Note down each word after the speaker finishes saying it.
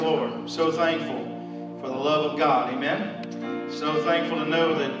Lord. So thankful for the love of God. Amen. So thankful to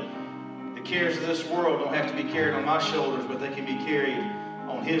know that the cares of this world don't have to be carried on my shoulders, but they can be carried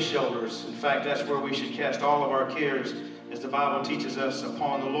on His shoulders. In fact, that's where we should cast all of our cares, as the Bible teaches us,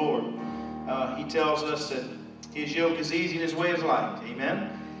 upon the Lord. He tells us that His yoke is easy and His way is light.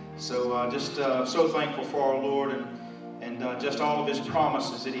 Amen. So just so thankful for our Lord and just all of His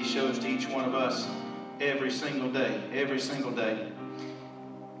promises that He shows to each one of us every single day. Every single day.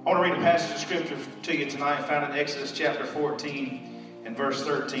 I want to read a passage of Scripture to you tonight found in Exodus chapter 14 and verse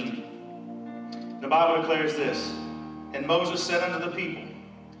 13. The Bible declares this: "And Moses said unto the people,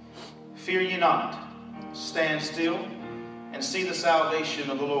 Fear ye not, stand still, and see the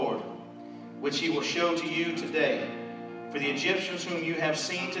salvation of the Lord, which He will show to you today. For the Egyptians whom you have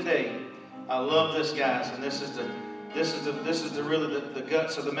seen today," I love this, guys, and this is really the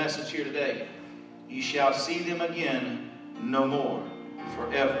guts of the message here today. "Ye shall see them again no more,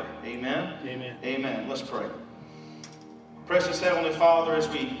 forever." Amen. Amen. Amen. Let's pray. Precious Heavenly Father, as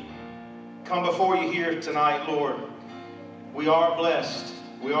we come before you here tonight, Lord, we are blessed.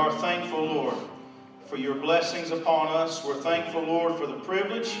 We are thankful, Lord, for your blessings upon us. We're thankful, Lord, for the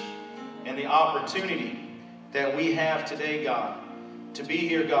privilege and the opportunity that we have today, God, to be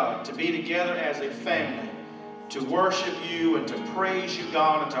here, God, to be together as a family, to worship you and to praise you,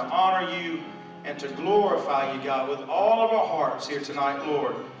 God, and to honor you and to glorify you, God, with all of our hearts here tonight,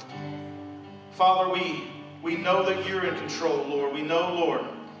 Lord. Father, we know that you're in control, Lord. We know,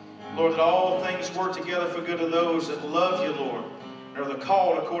 Lord, that all things work together for good of those that love you, Lord, and are the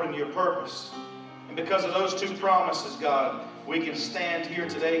called according to your purpose. And because of those two promises, God, we can stand here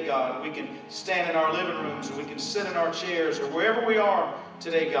today, God. We can stand in our living rooms, and we can sit in our chairs, or wherever we are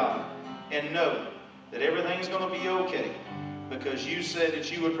today, God, and know that everything's going to be okay, because you said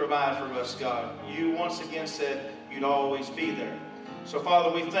that you would provide for us, God. You once again said you'd always be there. So,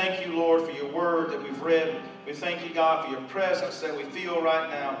 Father, we thank you, Lord, for your word that we've read. We thank you, God, for your presence that we feel right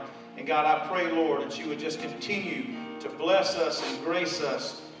now. And, God, I pray, Lord, that you would just continue to bless us and grace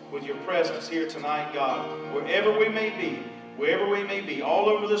us with your presence here tonight, God. Wherever we may be, all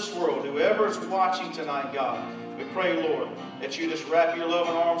over this world, whoever is watching tonight, God, we pray, Lord, that you just wrap your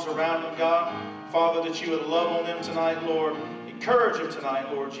loving arms around them, God. Father, that you would love on them tonight, Lord. Encourage them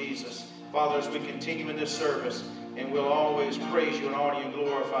tonight, Lord Jesus. Father, as we continue in this service, and we'll always praise you and honor you and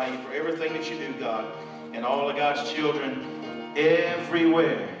glorify you for everything that you do, God. And all of God's children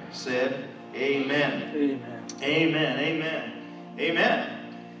everywhere said, Amen. Amen. Amen. Amen. Amen.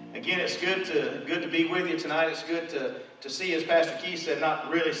 Again, it's good to be with you tonight. It's good to see you, as Pastor Keith said, not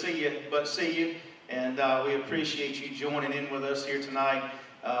really see you, but see you. And we appreciate you joining in with us here tonight.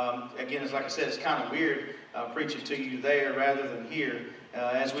 Again, like I said, it's kind of weird preaching to you there rather than here.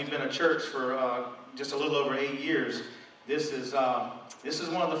 As we've been a church for just a little over 8 years, this is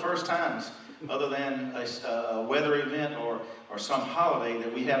one of the first times, other than a weather event or some holiday,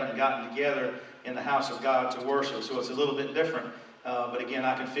 that we haven't gotten together in the house of God to worship. So it's a little bit different. But again,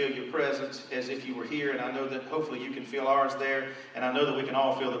 I can feel your presence as if you were here, and I know that hopefully you can feel ours there, and I know that we can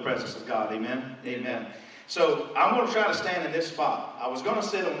all feel the presence of God. Amen? Amen. So I'm going to try to stand in this spot. I was going to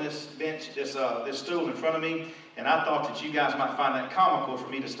sit on this bench, this stool in front of me, and I thought that you guys might find that comical for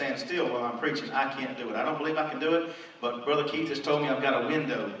me to stand still while I'm preaching. I can't do it. I don't believe I can do it, but Brother Keith has told me I've got a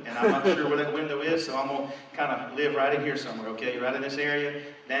window, and I'm not sure where that window is, so I'm going to kind of live right in here somewhere, okay? Right in this area,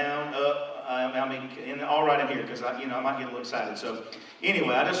 down, up, all right in here, because I might get a little excited. So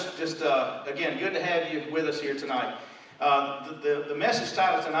anyway, I just again, good to have you with us here tonight. The message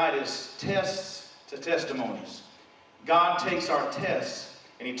title tonight is Tests to Testimonies. God takes our tests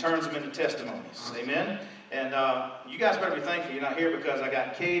and He turns them into testimonies. Amen? And you guys better be thankful you're not here, because I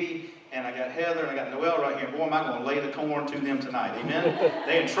got Katie and I got Heather and I got Noelle right here. Boy, am I going to lay the corn to them tonight. Amen?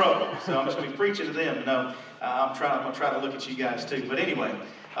 They're in trouble. So I'm just going to be preaching to them. No, I'm going to try to look at you guys too. But anyway,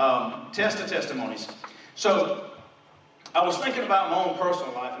 test to testimonies. So I was thinking about my own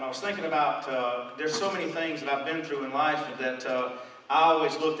personal life, and I was thinking about there's so many things that I've been through in life that I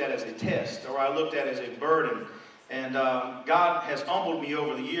always looked at as a test, or I looked at as a burden. And God has humbled me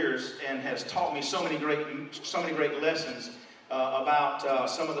over the years and has taught me so many great lessons about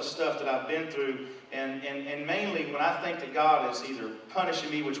some of the stuff that I've been through. And mainly when I think that God is either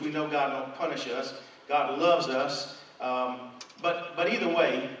punishing me, which we know God don't punish us, God loves us. But either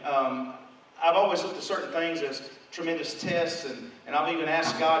way, I've always looked at certain things as tremendous tests, and I've even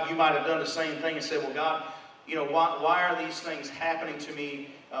asked God, you might have done the same thing, and said, well, God, why are these things happening to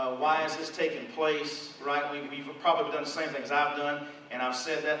me? Why is this taking place? Right? We've probably done the same things I've done, and I've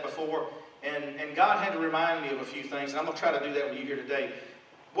said that before. And God had to remind me of a few things, and I'm going to try to do that with you here today.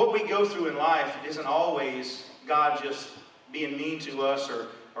 What we go through in life isn't always God just being mean to us or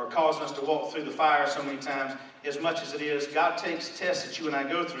or causing us to walk through the fire so many times as much as it is God takes tests that you and I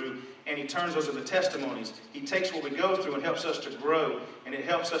go through and He turns those into testimonies. He takes what we go through and helps us to grow, and it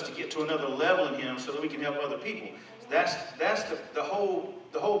helps us to get to another level in Him so that we can help other people. That's the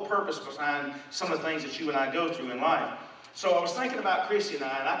whole purpose behind some of the things that you and I go through in life. So I was thinking about Christy and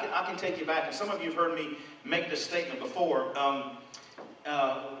I can take you back, and some of you have heard me make this statement before.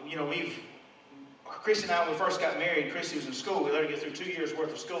 Christy and I, when we first got married, Christy was in school. We let her get through 2 years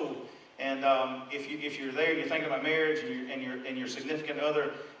worth of school. And if you're there and you're thinking about marriage and your significant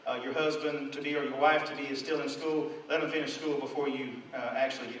other, your husband to be or your wife to be is still in school, let them finish school before you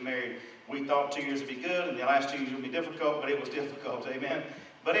actually get married. We thought 2 years would be good, and the last 2 years would be difficult, but it was difficult, amen.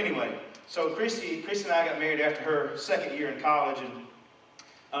 But anyway, so Christy and I got married after her second year in college,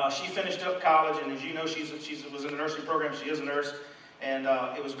 and she finished up college, and as you know, she was in the nursing program. She is a nurse, and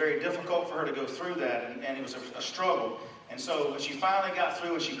it was very difficult for her to go through that, and it was a struggle. And so when she finally got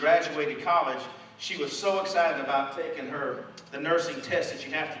through and she graduated college, she was so excited about taking the nursing test that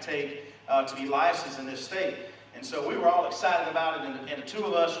you have to take to be licensed in this state. And so we were all excited about it, and the two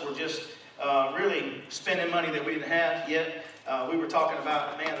of us were just really spending money that we didn't have yet. We were talking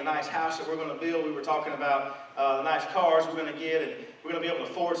about, man, the nice house that we're going to build. We were talking about the nice cars we're going to get, and we're going to be able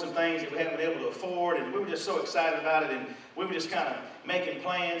to afford some things that we haven't been able to afford. And we were just so excited about it, and we were just kind of making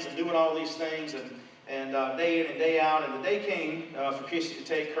plans and doing all these things, and day in and day out. And the day came for Christy to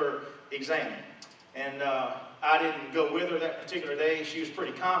take her exam. And I didn't go with her that particular day. She was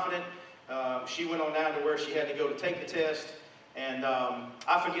pretty confident. She went on down to where she had to go to take the test. And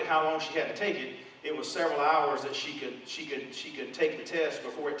I forget how long she had to take it. It was several hours that she could take the test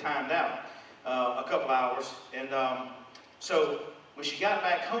before it timed out. A couple hours. And so when she got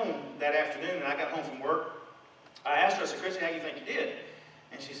back home that afternoon, and I got home from work, I asked her, I said, Christy, how do you think you did?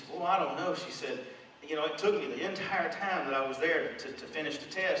 And she said, well, I don't know. She said, it took me the entire time that I was there to finish the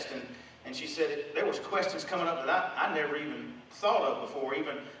test. And she said there was questions coming up that I never even thought of before,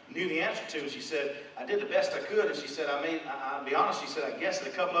 even knew the answer to. And she said, I did the best I could. And she said, I'll be honest, she said, I guessed a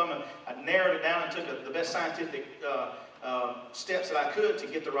couple of them. I narrowed it down and took the best scientific steps that I could to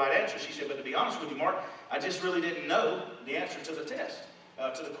get the right answer. She said, but to be honest with you, Mark, I just really didn't know the answer to the test,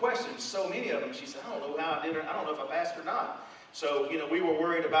 to the questions, so many of them. She said, I don't know how I did it. I don't know if I passed or not. So, we were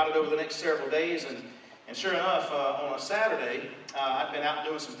worried about it over the next several days. And sure enough, on a Saturday, I'd been out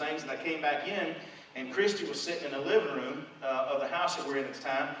doing some things, and I came back in, and Christy was sitting in the living room of the house that we're in at the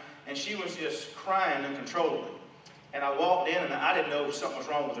time, and she was just crying uncontrollably. And I walked in, and I didn't know if something was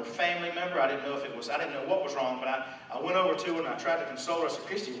wrong with her family member. I didn't know what was wrong, but I went over to her, and I tried to console her. I said,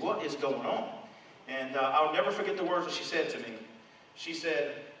 Christy, what is going on? And I'll never forget the words that she said to me. She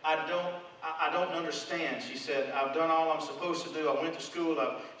said, I don't understand. She said, I've done all I'm supposed to do. I went to school.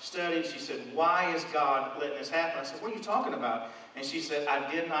 I've studied. She said, why is God letting this happen? I said, what are you talking about? And she said, I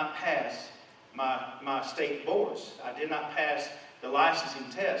did not pass my state boards. I did not pass the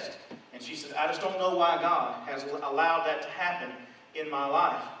licensing test. And she said, I just don't know why God has allowed that to happen in my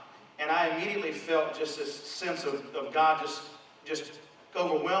life. And I immediately felt just this sense of God just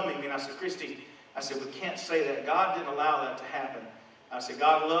overwhelming me. And I said, Christy, we can't say that. God didn't allow that to happen. I said,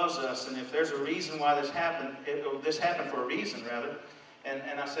 God loves us, and if there's a reason why this happened, this happened for a reason, rather.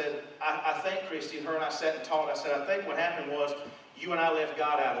 And I said, I think, Christy, and her and I sat and talked. I said, I think what happened was you and I left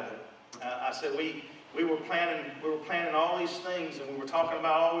God out of it. I said, we were planning all these things, and we were talking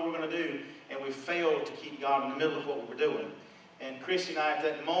about all we were going to do, and we failed to keep God in the middle of what we were doing. And Christy and I, at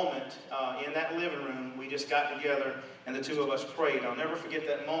that moment, in that living room, we just got together, and the two of us prayed. I'll never forget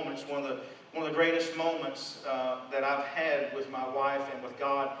that moment. It's one of the greatest moments that I've had with my wife and with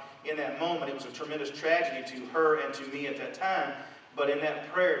God. In that moment, it was a tremendous tragedy to her and to me at that time. But in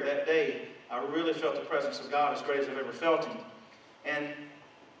that prayer that day, I really felt the presence of God as great as I've ever felt Him. And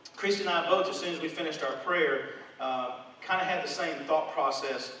Christy and I both, as soon as we finished our prayer, kind of had the same thought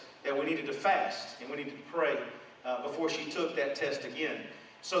process that we needed to fast and we needed to pray before she took that test again.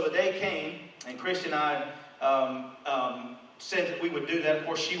 So the day came, and Christy and I said that we would do that. Of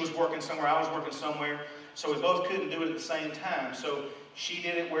course, she was working somewhere, I was working somewhere, so we both couldn't do it at the same time. So she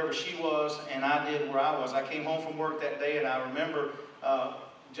did it wherever she was, and I did where I was. I came home from work that day, and I remember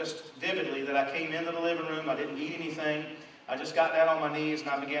just vividly that I came into the living room. I didn't eat anything. I just got down on my knees, and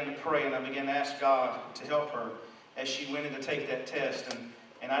I began to pray, and I began to ask God to help her as she went in to take that test.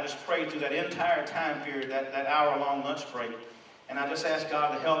 And I just prayed through that entire time period, that hour-long lunch break. And I just asked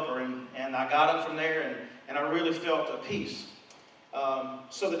God to help her, and I got up from there, and I really felt a peace.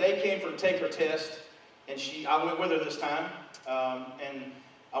 So the day came for her to take her test, and I went with her this time, and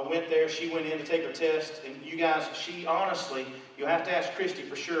I went there. She went in to take her test, and you guys, she honestly, you'll have to ask Christy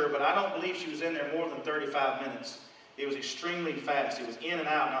for sure, but I don't believe she was in there more than 35 minutes. It was extremely fast. It was in and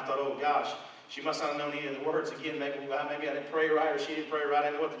out, and I thought, oh gosh, she must not have known any of the words again. Maybe I didn't pray right, or she didn't pray right. I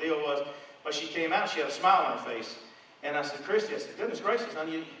didn't know what the deal was. But she came out, she had a smile on her face. And I said, Christy, I said, goodness gracious,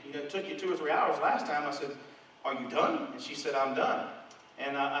 honey, it took you 2 or 3 hours last time. I said, are you done? And she said, I'm done.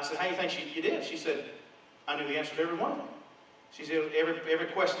 And I said, how do you think you did? She said, I knew the answer to every one of them. She said, every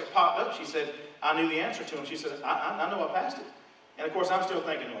question that popped up, she said, I knew the answer to them. She said, I know I passed it. And of course, I'm still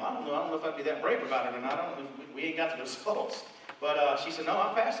thinking, well, I don't know if I'd be that brave about it or not. I don't know if we ain't got the results. But she said, no,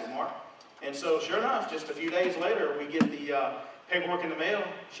 I passed it, Mark. And so, sure enough, just a few days later, we get the paperwork in the mail.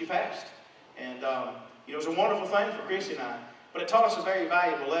 She passed. And it was a wonderful thing for Christy and I. But it taught us a very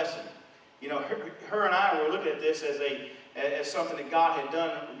valuable lesson. Her and I were looking at this as something that God had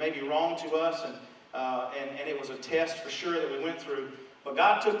done maybe wrong to us, and it was a test for sure that we went through. But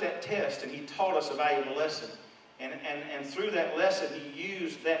God took that test and He taught us a valuable lesson. And through that lesson, He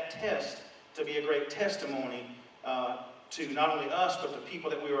used that test to be a great testimony to not only us, but the people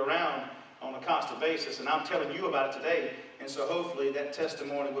that we were around on a constant basis. And I'm telling you about it today. And so hopefully that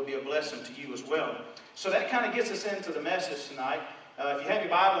testimony will be a blessing to you as well. So that kind of gets us into the message tonight. If you have your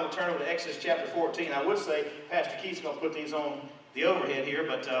Bible, we'll turn over to Exodus chapter 14. I would say Pastor Keith's going to put these on the overhead here,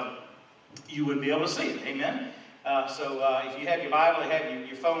 but you wouldn't be able to see it. Amen? So if you have your Bible, you have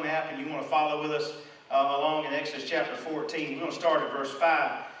your phone app, and you want to follow with us along in Exodus chapter 14, we're going to start at verse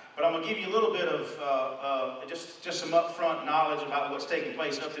 5. But I'm going to give you a little bit of just some upfront knowledge about what's taken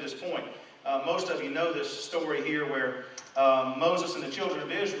place up to this point. Most of you know this story here where Moses and the children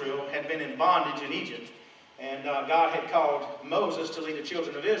of Israel had been in bondage in Egypt. And God had called Moses to lead the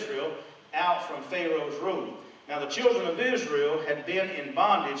children of Israel out from Pharaoh's rule. Now the children of Israel had been in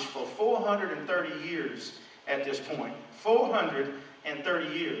bondage for 430 years at this point.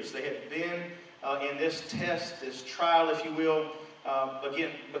 430 years. They had been in this test, this trial, if you will,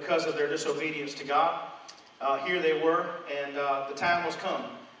 again, because of their disobedience to God. Here they were, and the time was come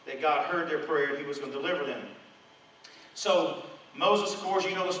that God heard their prayer and He was going to deliver them. So Moses, of course,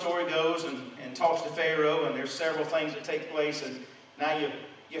 you know the story goes and talks to Pharaoh, and there's several things that take place. And now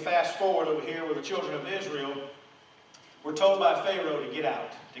you fast forward over here with the children of Israel. We're told by Pharaoh to get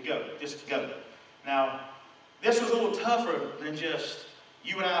out, to go, just to go. Now, this was a little tougher than just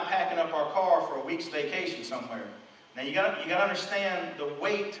you and I packing up our car for a week's vacation somewhere. Now, you got to understand the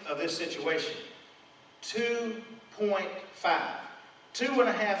weight of this situation. 2.5,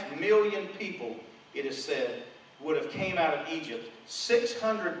 2.5 million people, it is said, would have came out of Egypt.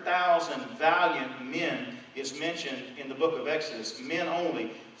 600,000 valiant men is mentioned in the book of Exodus. Men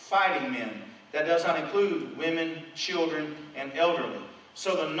only, fighting men. That does not include women, children, and elderly.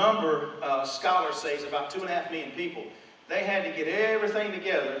 So the number, scholars say, is about 2.5 million people. They had to get everything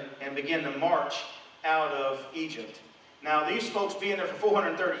together and begin to march out of Egypt. Now these folks being there for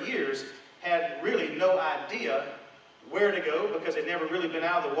 430 years had really no idea where to go because they'd never really been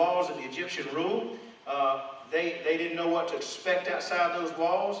out of the walls of the Egyptian rule. They didn't know what to expect outside those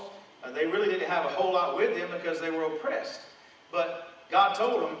walls. They really didn't have a whole lot with them because they were oppressed. But God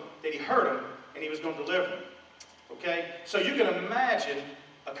told them that He heard them and He was going to deliver them. Okay? So you can imagine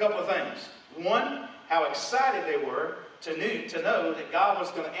a couple of things. One, how excited they were to know that God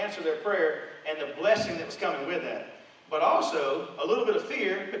was going to answer their prayer and the blessing that was coming with that. But also a little bit of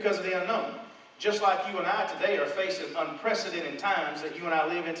fear because of the unknown. Just like you and I today are facing unprecedented times that you and I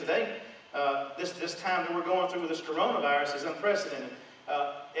live in today. This time that we're going through with this coronavirus is unprecedented.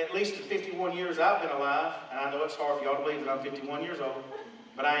 At least in 51 years I've been alive, and I know it's hard for y'all to believe that I'm 51 years old,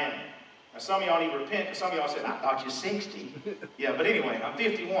 but I am. Now some of y'all need to repent, because some of y'all said, I thought you're 60. Yeah, but anyway, I'm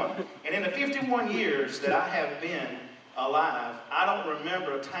 51. And in the 51 years that I have been alive, I don't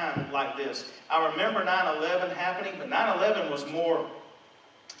remember a time like this. I remember 9/11 happening, but 9/11 was more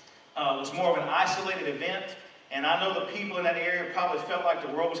of an isolated event. And I know the people in that area probably felt like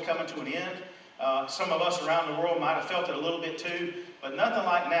the world was coming to an end. Some of us around the world might have felt it a little bit too, but nothing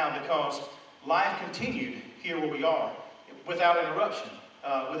like now because life continued here where we are without interruption,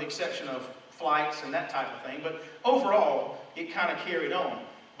 with the exception of flights and that type of thing. But overall, it kind of carried on.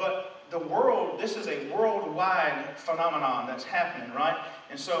 But the world, this is a worldwide phenomenon that's happening, right?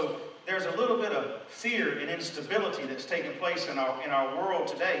 And so there's a little bit of fear and instability that's taking place in our world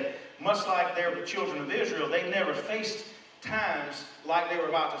today. Much like the children of Israel, they never faced times like they were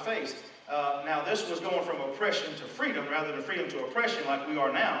about to face. Now this was going from oppression to freedom rather than freedom to oppression like we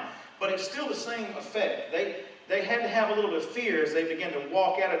are now. But it's still the same effect. They had to have a little bit of fear as they began to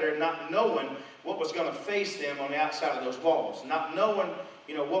walk out of there not knowing what was going to face them on the outside of those walls. Not knowing,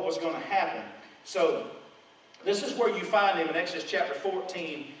 what was going to happen. So this is where you find them in Exodus chapter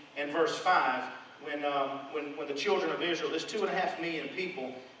 14 and verse 5 when the children of Israel, this 2.5 million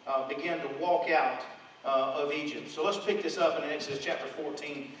people, began to walk out of Egypt. So let's pick this up in Exodus chapter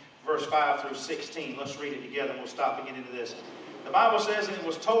 14, verse 5 through 16. Let's read it together and we'll stop and get into this. The Bible says, "And it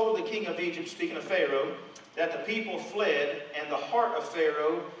was told the king of Egypt," speaking of Pharaoh, "that the people fled, and the heart of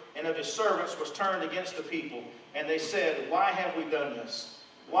Pharaoh and of his servants was turned against the people. And they said, Why have we done this?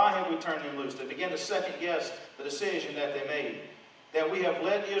 Why have we turned them loose?" They began to second guess the decision that they made, that we have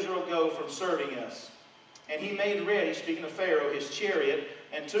let Israel go from serving us. And he made ready, speaking of Pharaoh, his chariot,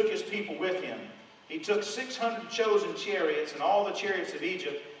 and took his people with him. He took 600 chosen chariots, and all the chariots of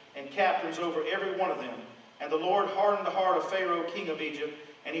Egypt, and captains over every one of them. And the Lord hardened the heart of Pharaoh, king of Egypt,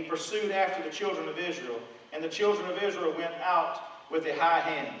 and he pursued after the children of Israel. And the children of Israel went out with a high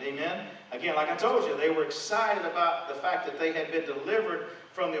hand. Amen? Again, like I told you, they were excited about the fact that they had been delivered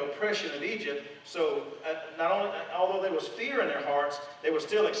from the oppression of Egypt. So not only, although there was fear in their hearts, they were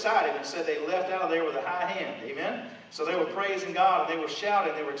still excited, and said they left out of there with a high hand. Amen? So they were praising God, and they were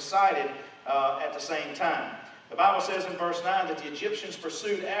shouting, they were excited at the same time. The Bible says in verse 9 that the Egyptians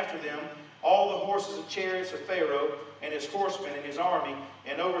pursued after them all the horses and chariots of Pharaoh and his horsemen and his army,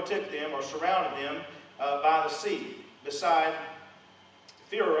 and overtook them, or surrounded them, by the sea, beside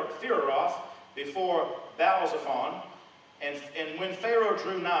Phiroth, before Baal-zephon. And when Pharaoh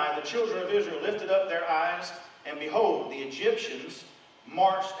drew nigh, the children of Israel lifted up their eyes, and behold, the Egyptians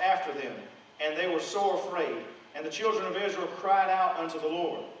marched after them, and they were sore afraid. And the children of Israel cried out unto the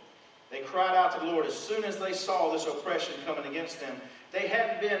Lord. They cried out to the Lord as soon as they saw this oppression coming against them. They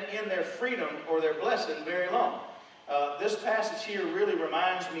hadn't been in their freedom or their blessing very long. This passage here really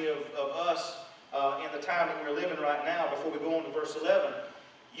reminds me of us in the time that we're living right now. Before we go on to verse 11,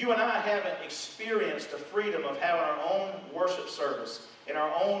 you and I haven't experienced the freedom of having our own worship service in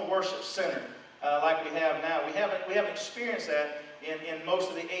our own worship center like we have now. We haven't experienced that in most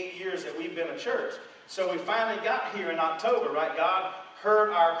of the 8 years that we've been a church. So we finally got here in October, right? God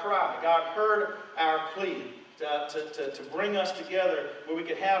heard our cry. God heard our plea to bring us together where we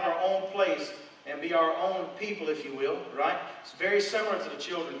could have our own place and be our own people, if you will, right? It's very similar to the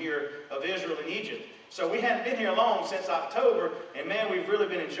children here of Israel and Egypt. So we hadn't been here long, since October, and man, we've really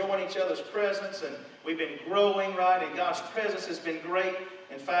been enjoying each other's presence, and we've been growing, right? And God's presence has been great.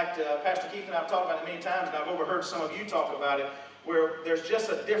 In fact, Pastor Keith and I have talked about it many times, and I've overheard some of you talk about it, where there's just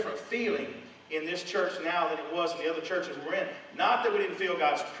a different feeling in this church now than it was in the other churches we're in. Not that we didn't feel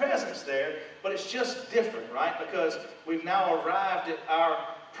God's presence there, but it's just different, right? Because we've now arrived at our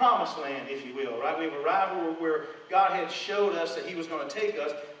promised land, if you will, right? We've arrived where God had showed us that he was going to take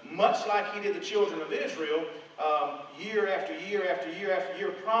us, much like he did the children of Israel, year after year after year after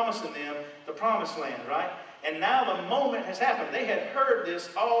year, promising them the promised land, right? And now the moment has happened. They had heard this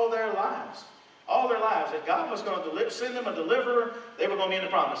all their lives, that God was going to send them a deliverer. They were going to be in the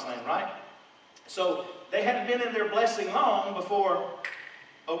promised land, right? So they hadn't been in their blessing long before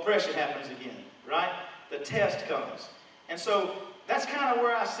oppression happens again, right? The test comes. And so that's kind of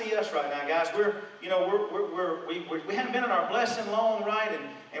where I see us right now, guys. We haven't been in our blessing long, right?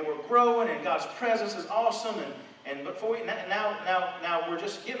 And we're growing, and God's presence is awesome. And before now we're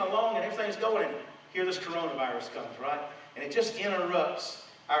just getting along, and everything's going. And here this coronavirus comes, right? And it just interrupts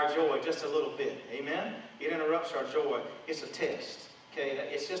our joy just a little bit. Amen? It interrupts our joy. It's a test. Okay,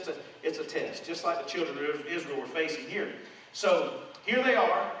 it's a test, just like the children of Israel were facing here. So here they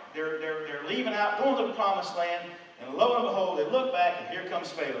are. They're leaving out, going to the promised land, and lo and behold, they look back, and here comes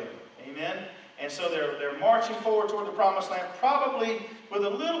Pharaoh. Amen. And so they're marching forward toward the promised land, probably with a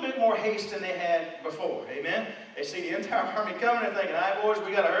little bit more haste than they had before. Amen. They see the entire army coming, and thinking, "All right, boys,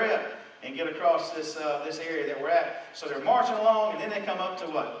 we got to hurry up and get across this area that we're at." So they're marching along, and then they come up to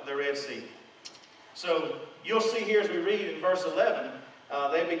what? The Red Sea. So you'll see here as we read in verse 11,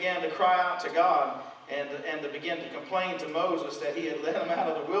 they began to cry out to God and to begin to complain to Moses that he had led them out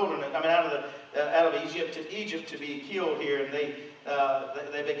of the wilderness, out of Egypt to be killed here, and they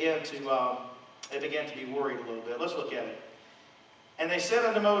began to be worried a little bit. Let's look at it. And they said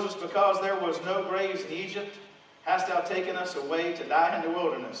unto Moses, "Because there was no graves in Egypt, hast thou taken us away to die in the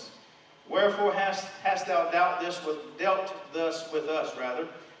wilderness? Wherefore hast thou dealt thus with us,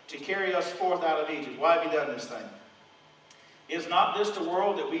 to carry us forth out of Egypt? Why have you done this thing? Is not this the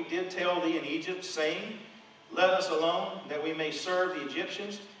world that we did tell thee in Egypt, saying, Let us alone, that we may serve the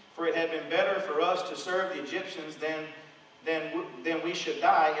Egyptians? For it had been better for us to serve the Egyptians than we should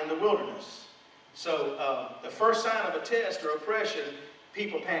die in the wilderness." So the first sign of a test or oppression,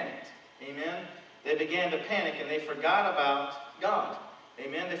 people panicked. Amen. They began to panic, and they forgot about God.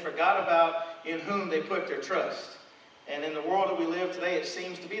 Amen. They forgot about in whom they put their trust. And in the world that we live today, it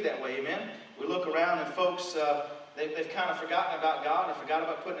seems to be that way. Amen. We look around, and folks, they've kind of forgotten about God and forgot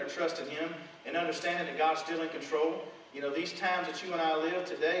about putting their trust in him and understanding that God's still in control. You know, these times that you and I live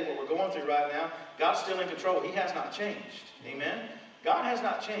today, what we're going through right now, God's still in control. He has not changed. Amen? God has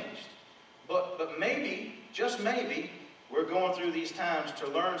not changed. But maybe, just maybe, we're going through these times to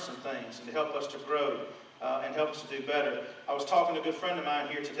learn some things and to help us to grow and help us to do better. I was talking to a good friend of mine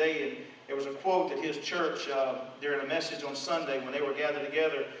here today, and there was a quote at his church during a message on Sunday when they were gathered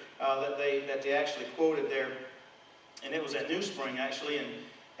together that they actually quoted there. And it was at New Spring, actually,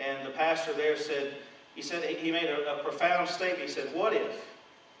 and the pastor there said, he made a profound statement. He said, what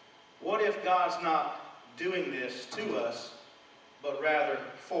if God's not doing this to us, but rather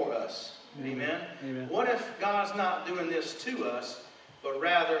for us? Amen? Amen. What if God's not doing this to us, but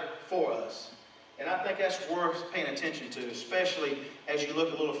rather for us? And I think that's worth paying attention to, especially as you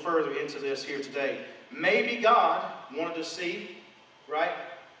look a little further into this here today. Maybe God wanted to see, right,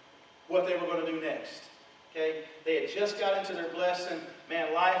 what they were going to do next. Okay? They had just got into their blessing.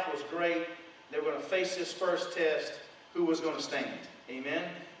 Man, life was great. They were going to face this first test. Who was going to stand? Amen?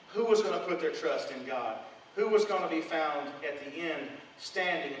 Who was going to put their trust in God? Who was going to be found at the end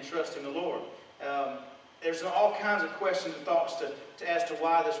standing and trusting the Lord? There's all kinds of questions and thoughts as to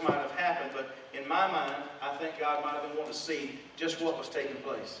why this might have happened. But in my mind, I think God might have been wanting to see just what was taking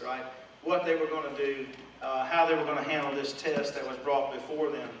place, right? What they were going to do, how they were going to handle this test that was brought before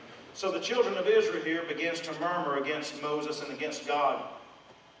them. So the children of Israel here begins to murmur against Moses and against God.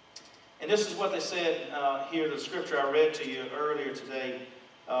 And this is what they said here, the scripture I read to you earlier today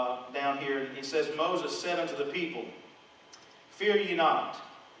down here. It says, Moses said unto the people, fear ye not,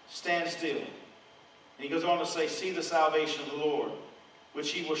 stand still. And he goes on to say, see the salvation of the Lord,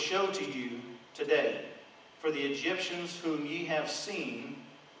 which he will show to you today. For the Egyptians whom ye have seen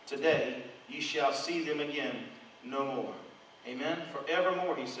today, ye shall see them again no more. Amen?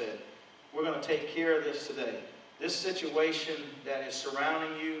 Forevermore, he said. We're going to take care of this today. This situation that is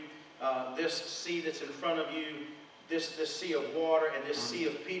surrounding you, this sea that's in front of you, this sea of water and this sea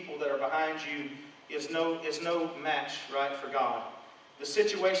of people that are behind you is no match, right, for God. The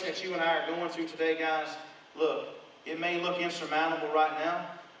situation that you and I are going through today, guys, look, it may look insurmountable right now,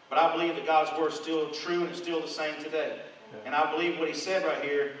 but I believe that God's word is still true and it's still the same today. Yeah. And I believe what he said right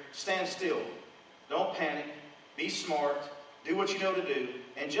here, stand still. Don't panic. Be smart. Do what you know to do.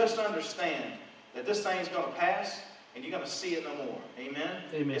 And just understand that this thing's going to pass and you're going to see it no more. Amen?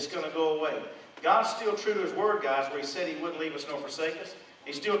 Amen. It's going to go away. God's still true to his word, guys, where he said he wouldn't leave us nor forsake us.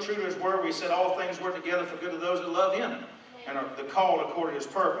 He's still true to his word where he said all things work together for good of those that love him and are the called according to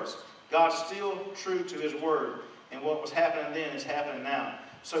his purpose. God's still true to his word. And what was happening then is happening now.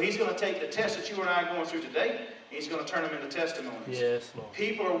 So he's going to take the test that you and I are going through today, and he's going to turn them into testimonies. Yes, Lord.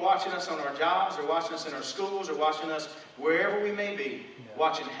 People are watching us on our jobs, they're watching us in our schools, they're watching us wherever we may be,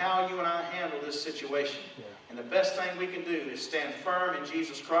 watching how you and I handle this situation. Yeah. And the best thing we can do is stand firm in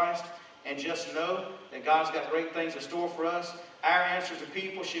Jesus Christ and just know that God's got great things in store for us. Our answer to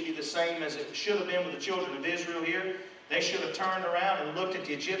people should be the same as it should have been with the children of Israel here. They should have turned around and looked at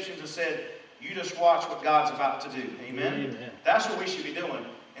the Egyptians and said, you just watch what God's about to do. Amen? Amen. That's what we should be doing.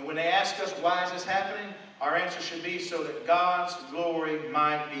 And when they ask us, why is this happening? Our answer should be so that God's glory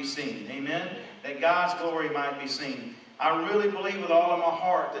might be seen. Amen? That God's glory might be seen. I really believe with all of my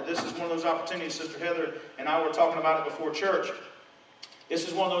heart that this is one of those opportunities. Sister Heather and I were talking about it before church. This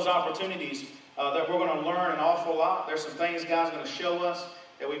is one of those opportunities that we're going to learn an awful lot. There's some things God's going to show us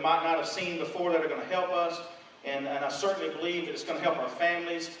that we might not have seen before that are going to help us. And I certainly believe that it's going to help our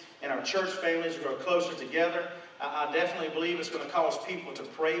families and our church families grow closer together. I definitely believe it's going to cause people to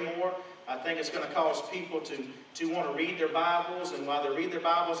pray more. I think it's going to cause people to want to read their Bibles. And while they read their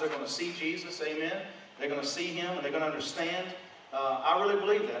Bibles, they're going to see Jesus. Amen. They're going to see him and they're going to understand. I really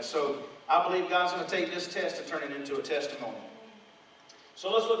believe that. So I believe God's going to take this test and turn it into a testimony.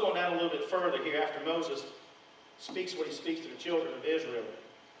 So let's look on down a little bit further here after Moses speaks what he speaks to the children of Israel.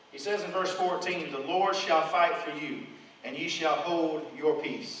 He says in verse 14, the Lord shall fight for you, and ye shall hold your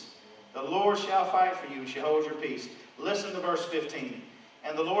peace. The Lord shall fight for you, and shall hold your peace. Listen to verse 15.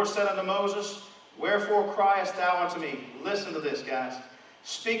 And the Lord said unto Moses, wherefore criest thou unto me? Listen to this, guys.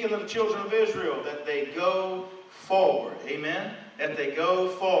 Speaking to the children of Israel, that they go forward. Amen? That they go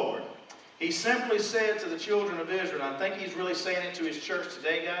forward. He simply said to the children of Israel, and I think he's really saying it to his church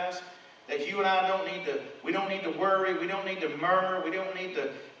today, guys, that you and I don't need to worry, we don't need to murmur, we don't need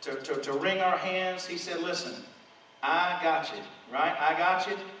to wring our hands. He said, listen, I got you, right? I got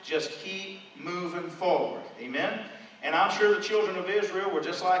you. Just keep moving forward. Amen? And I'm sure the children of Israel were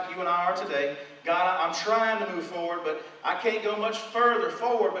just like you and I are today. God, I'm trying to move forward, but I can't go much further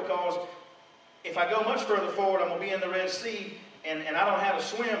forward because if I go much further forward, I'm going to be in the Red Sea and I don't know how to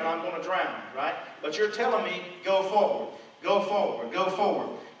swim and I'm going to drown, right? But you're telling me, go forward, go forward, go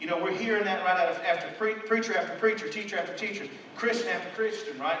forward. You know, we're hearing that right after preacher after preacher, teacher after teacher, Christian after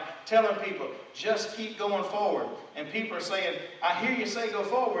Christian, right? Telling people, just keep going forward. And people are saying, I hear you say go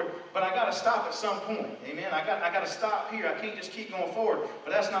forward, but I got to stop at some point. Amen. I got to stop here. I can't just keep going forward.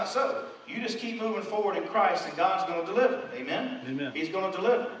 But that's not so. You just keep moving forward in Christ, and God's going to deliver. Amen. Amen. He's going to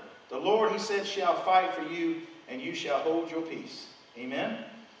deliver. The Lord, he said, shall fight for you, and you shall hold your peace. Amen.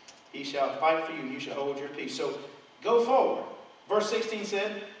 He shall fight for you, and you shall hold your peace. So go forward. Verse 16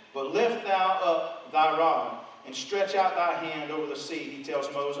 said, but lift thou up thy rod, and stretch out thy hand over the sea, he tells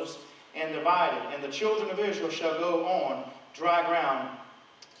Moses, and divide it. And the children of Israel shall go on dry ground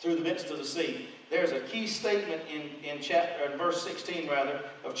through the midst of the sea. There's a key statement in verse 16,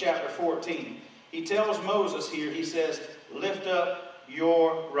 of chapter 14. He tells Moses here, he says, lift up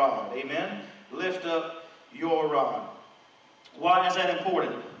your rod. Amen? Lift up your rod. Why is that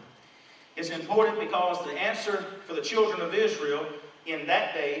important? It's important because the answer for the children of Israel in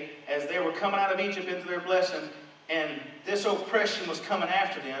that day, as they were coming out of Egypt into their blessing, and this oppression was coming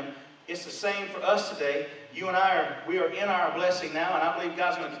after them, it's the same for us today. You and I we are in our blessing now, and I believe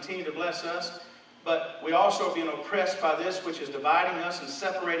God's going to continue to bless us. But we also are being oppressed by this, which is dividing us and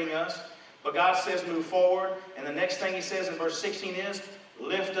separating us. But God says move forward, and the next thing he says in verse 16 is,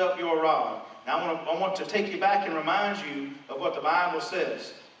 lift up your rod. Now I want to take you back and remind you of what the Bible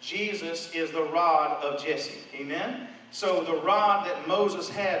says. Jesus is the rod of Jesse. Amen? So the rod that Moses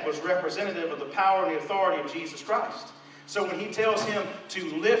had was representative of the power and the authority of Jesus Christ. So when he tells him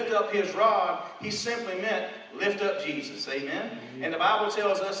to lift up his rod, he simply meant lift up Jesus. Amen? And the Bible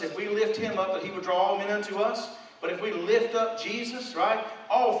tells us if we lift him up, that he would draw all men unto us. But if we lift up Jesus, right,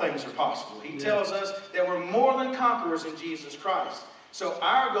 all things are possible. He tells us that we're more than conquerors in Jesus Christ. So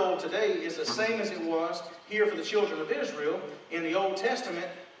our goal today is the same as it was here for the children of Israel in the Old Testament.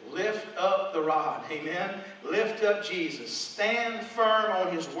 Lift up the rod. Amen. Lift up Jesus. Stand firm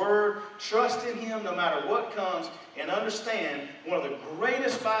on his word. Trust in him no matter what comes. And understand one of the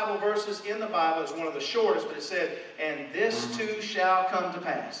greatest Bible verses in the Bible is one of the shortest, but it said, and this too shall come to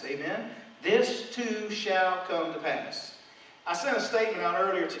pass. Amen. This too shall come to pass. I sent a statement out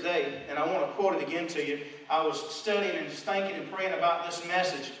earlier today, and I want to quote it again to you. I was studying and just thinking and praying about this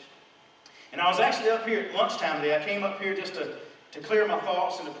message. And I was actually up here at lunchtime today. I came up here just to clear my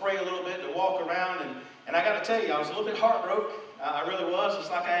thoughts and to pray a little bit, to walk around. And I got to tell you, I was a little bit heartbroken. I really was, just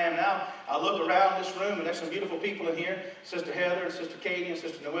like I am now. I look around this room, and there's some beautiful people in here. Sister Heather, and Sister Katie, and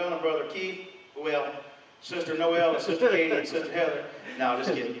Sister Noel, and Brother Keith. Well, Sister Noel, and Sister Katie, and Sister Heather. No,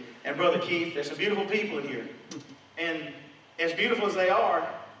 just kidding. And Brother Keith. There's some beautiful people in here. And as beautiful as they are,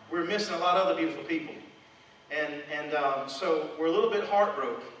 we're missing a lot of other beautiful people. And so we're a little bit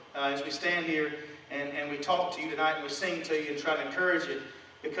heartbroken as we stand here and we talk to you tonight and we sing to you and try to encourage you,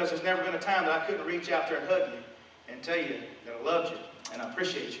 because there's never been a time that I couldn't reach out there and hug you and tell you that I loved you and I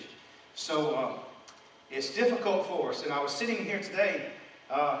appreciate you. So it's difficult for us. And I was sitting here today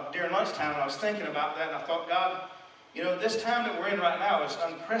during lunchtime and I was thinking about that, and I thought, God, you know, this time that we're in right now is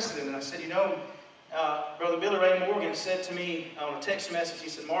unprecedented. And I said, you know, Brother Billy Ray Morgan said to me on a text message, he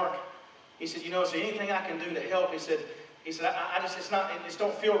said, Mark, he said, you know, is there anything I can do to help? He said, I just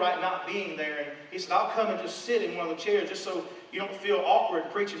don't feel right not being there. And he said, I'll come and just sit in one of the chairs just so you don't feel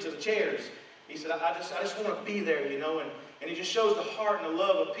awkward preaching to the chairs. He said, I just want to be there, you know. And he just shows the heart and the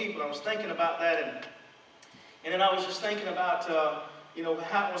love of people. I was thinking about that. And then I was just thinking about, you know,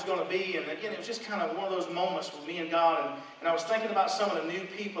 how it was going to be. And again, it was just kind of one of those moments with me and God. And I was thinking about some of the new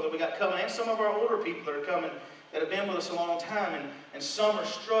people that we got coming, and some of our older people that are coming that have been with us a long time. And some are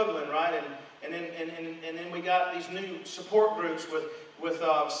struggling, right? And then we got these new support groups with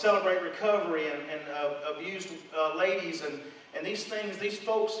Celebrate Recovery and abused ladies and these things. These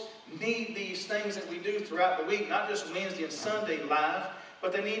folks need these things that we do throughout the week, not just Wednesday and Sunday live,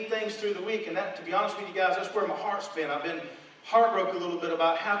 but they need things through the week. And that, to be honest with you guys, that's where my heart's been. I've been heartbroken a little bit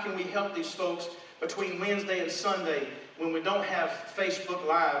about how can we help these folks between Wednesday and Sunday when we don't have Facebook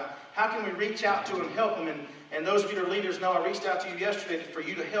Live. How can we reach out to them and help them? And those of you that are leaders know I reached out to you yesterday for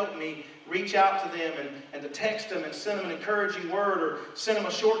you to help me reach out to them and to text them and send them an encouraging word, or send them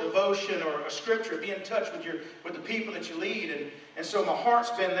a short devotion or a scripture. Be in touch with the people that you lead. And so my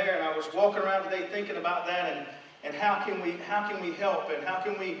heart's been there, and I was walking around today thinking about that and how can we help, and how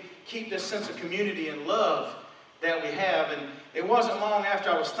can we keep this sense of community and love that we have. And it wasn't long after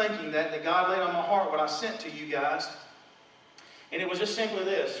I was thinking that God laid on my heart what I sent to you guys. And it was just simply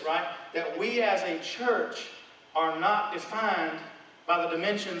this, right? That we as a church are not defined by the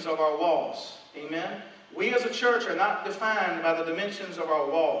dimensions of our walls. Amen? We as a church are not defined by the dimensions of our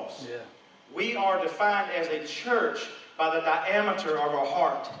walls. Yeah. We are defined as a church by the diameter of our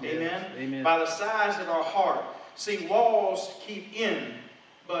heart. Amen? Amen? By the size of our heart. See, walls keep in,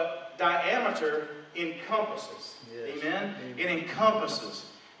 but diameter encompasses. Yes. Amen? Amen. It encompasses.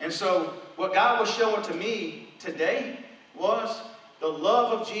 And so what God was showing to me today was the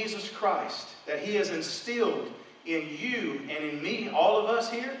love of Jesus Christ that He has instilled in you and in me, all of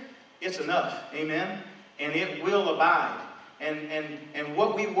us here. It's enough. Amen? And it will abide. And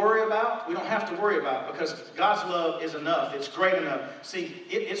what we worry about, we don't have to worry about, because God's love is enough. It's great enough. See,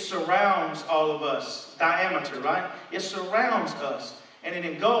 it surrounds all of us. Diameter, right? It surrounds us, and it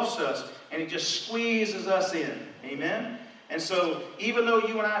engulfs us, and it just squeezes us in. Amen? And so, even though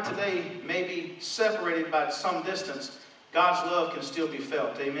you and I today may be separated by some distance, God's love can still be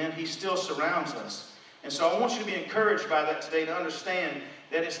felt. Amen? He still surrounds us. And so I want you to be encouraged by that today, to understand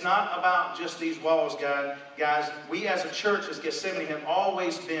that it's not about just these walls, guys. We as a church, as Gethsemane, have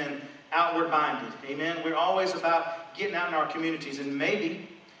always been outward minded. Amen? We're always about getting out in our communities. And maybe,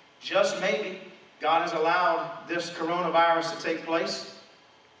 just maybe, God has allowed this coronavirus to take place,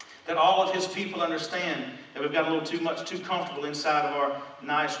 that all of His people understand that we've got a little too comfortable inside of our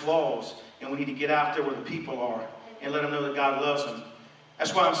nice walls, and we need to get out there where the people are and let them know that God loves them.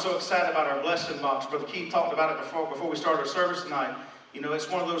 That's why I'm so excited about our blessing box. Brother Keith talked about it before we started our service tonight. You know, it's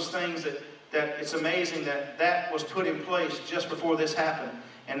one of those things that it's amazing that was put in place just before this happened.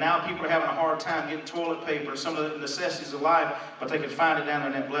 And now people are having a hard time getting toilet paper and some of the necessities of life, but they can find it down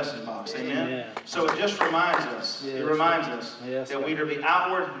in that blessing box. Amen? Amen. So it just reminds us, that we are to be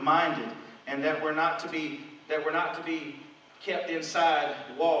outward minded, and that we're not to be kept inside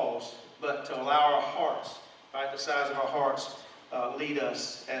walls, but to allow our hearts, right, the size of our hearts, lead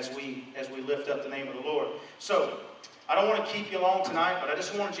us as we lift up the name of the Lord. So I don't want to keep you long tonight, but I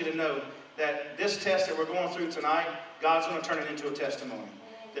just wanted you to know that this test that we're going through tonight, God's going to turn it into a testimony.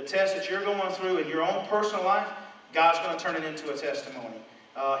 The test that you're going through in your own personal life, God's going to turn it into a testimony.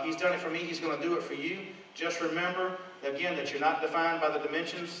 He's done it for me. He's going to do it for you. Just remember, again, that you're not defined by the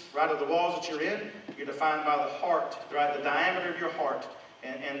dimensions, right, of the walls that you're in. You're defined by the heart, right, the diameter of your heart,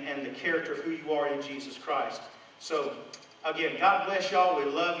 and the character of who you are in Jesus Christ. So, again, God bless y'all. We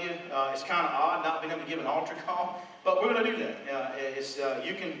love you. It's kind of odd not being able to give an altar call, but we're going to do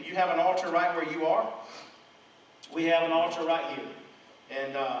that. You have an altar right where you are. We have an altar right here.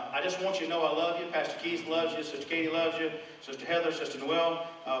 And I just want you to know I love you. Pastor Keith loves you. Sister Katie loves you. Sister Heather, Sister Noel.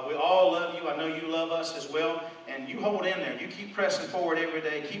 We all love you. I know you love us as well. And you hold in there. You keep pressing forward every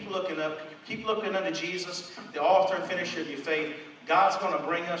day. Keep looking up. Keep looking unto Jesus, the author and finisher of your faith. God's going to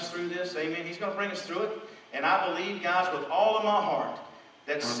bring us through this. Amen. He's going to bring us through it. And I believe, guys, with all of my heart,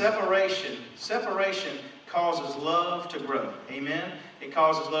 that separation causes love to grow. Amen. It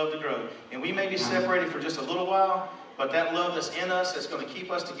causes love to grow. And we may be separated for just a little while, but that love that's in us, that's going to keep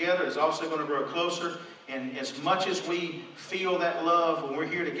us together, is also going to grow closer. And as much as we feel that love when we're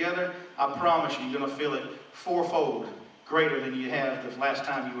here together, I promise you, you're going to feel it fourfold greater than you have the last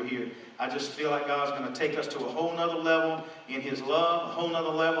time you were here. I just feel like God's going to take us to a whole nother level in His love, a whole nother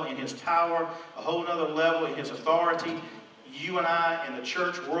level in His power, a whole nother level in His authority. You and I and the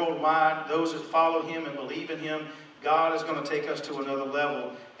church worldwide, those that follow Him and believe in Him, God is going to take us to another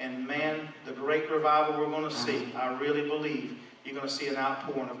level. And man, the great revival we're going to see, I really believe you're going to see an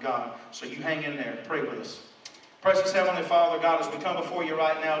outpouring of God. So you hang in there and pray with us. Precious Heavenly Father, God, as we come before you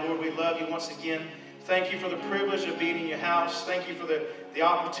right now, Lord, we love you once again. Thank you for the privilege of being in your house. Thank you for the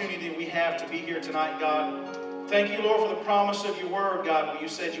opportunity that we have to be here tonight, God. Thank you, Lord, for the promise of your word, God, where you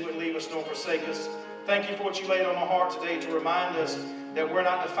said you wouldn't leave us nor forsake us. Thank you for what you laid on our heart today to remind us that we're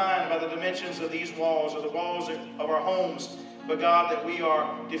not defined by the dimensions of these walls or the walls of our homes, but God, that we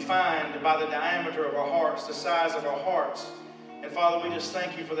are defined by the diameter of our hearts, the size of our hearts. And Father, we just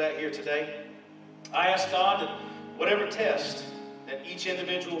thank you for that here today. I ask God that whatever test that each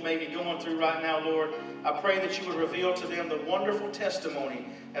individual may be going through right now, Lord, I pray that you would reveal to them the wonderful testimony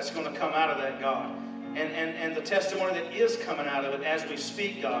that's going to come out of that, God. And the testimony that is coming out of it as we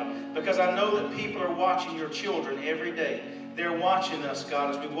speak, God, because I know that people are watching your children every day. They're watching us,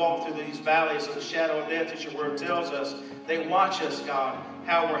 God, as we walk through these valleys of the shadow of death, as your word tells us. They watch us, God,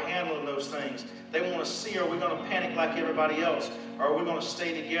 how we're handling those things. They want to see, are we going to panic like everybody else? Or are we going to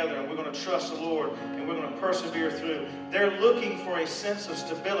stay together and we're going to trust the Lord and we're going to persevere through? They're looking for a sense of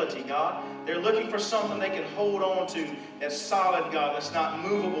stability, God. They're looking for something they can hold on to that's solid, God, that's not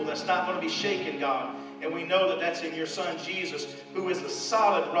movable, that's not going to be shaken, God. And we know that that's in your Son, Jesus, who is the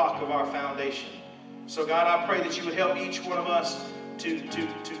solid rock of our foundation. So, God, I pray that you would help each one of us to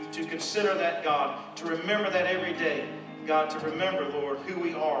consider that, God, to remember that every day. God, to remember, Lord, who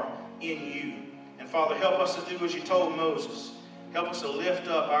we are in you. And, Father, help us to do as you told Moses. Help us to lift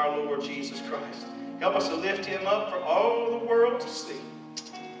up our Lord Jesus Christ. Help us to lift him up for all the world to see.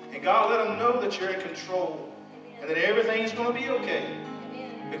 And, God, let them know that you're in control and that everything's going to be okay.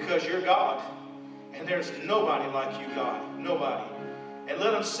 because you're God. And there's nobody like you, God. Nobody. And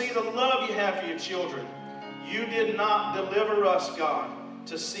let them see the love you have for your children. You did not deliver us, God,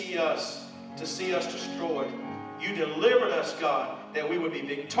 to see us destroyed. You delivered us, God, that we would be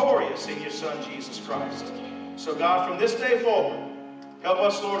victorious in your Son, Jesus Christ. So, God, from this day forward, help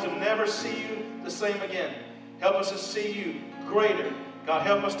us, Lord, to never see you the same again. Help us to see you greater. God,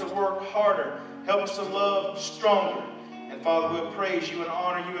 help us to work harder. Help us to love stronger. And, Father, we'll praise you and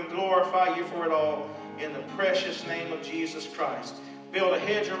honor you and glorify you for it all in the precious name of Jesus Christ. Build a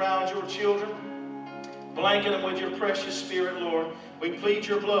hedge around your children. Blanket them with your precious Spirit, Lord. We plead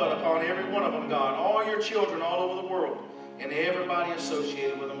your blood upon every one of them, God. All your children all over the world and everybody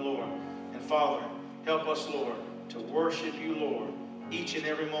associated with them, Lord. And, Father, help us, Lord, to worship you, Lord, each and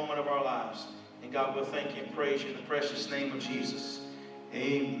every moment of our lives. And, God, we'll thank you and praise you in the precious name of Jesus.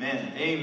 Amen. Amen.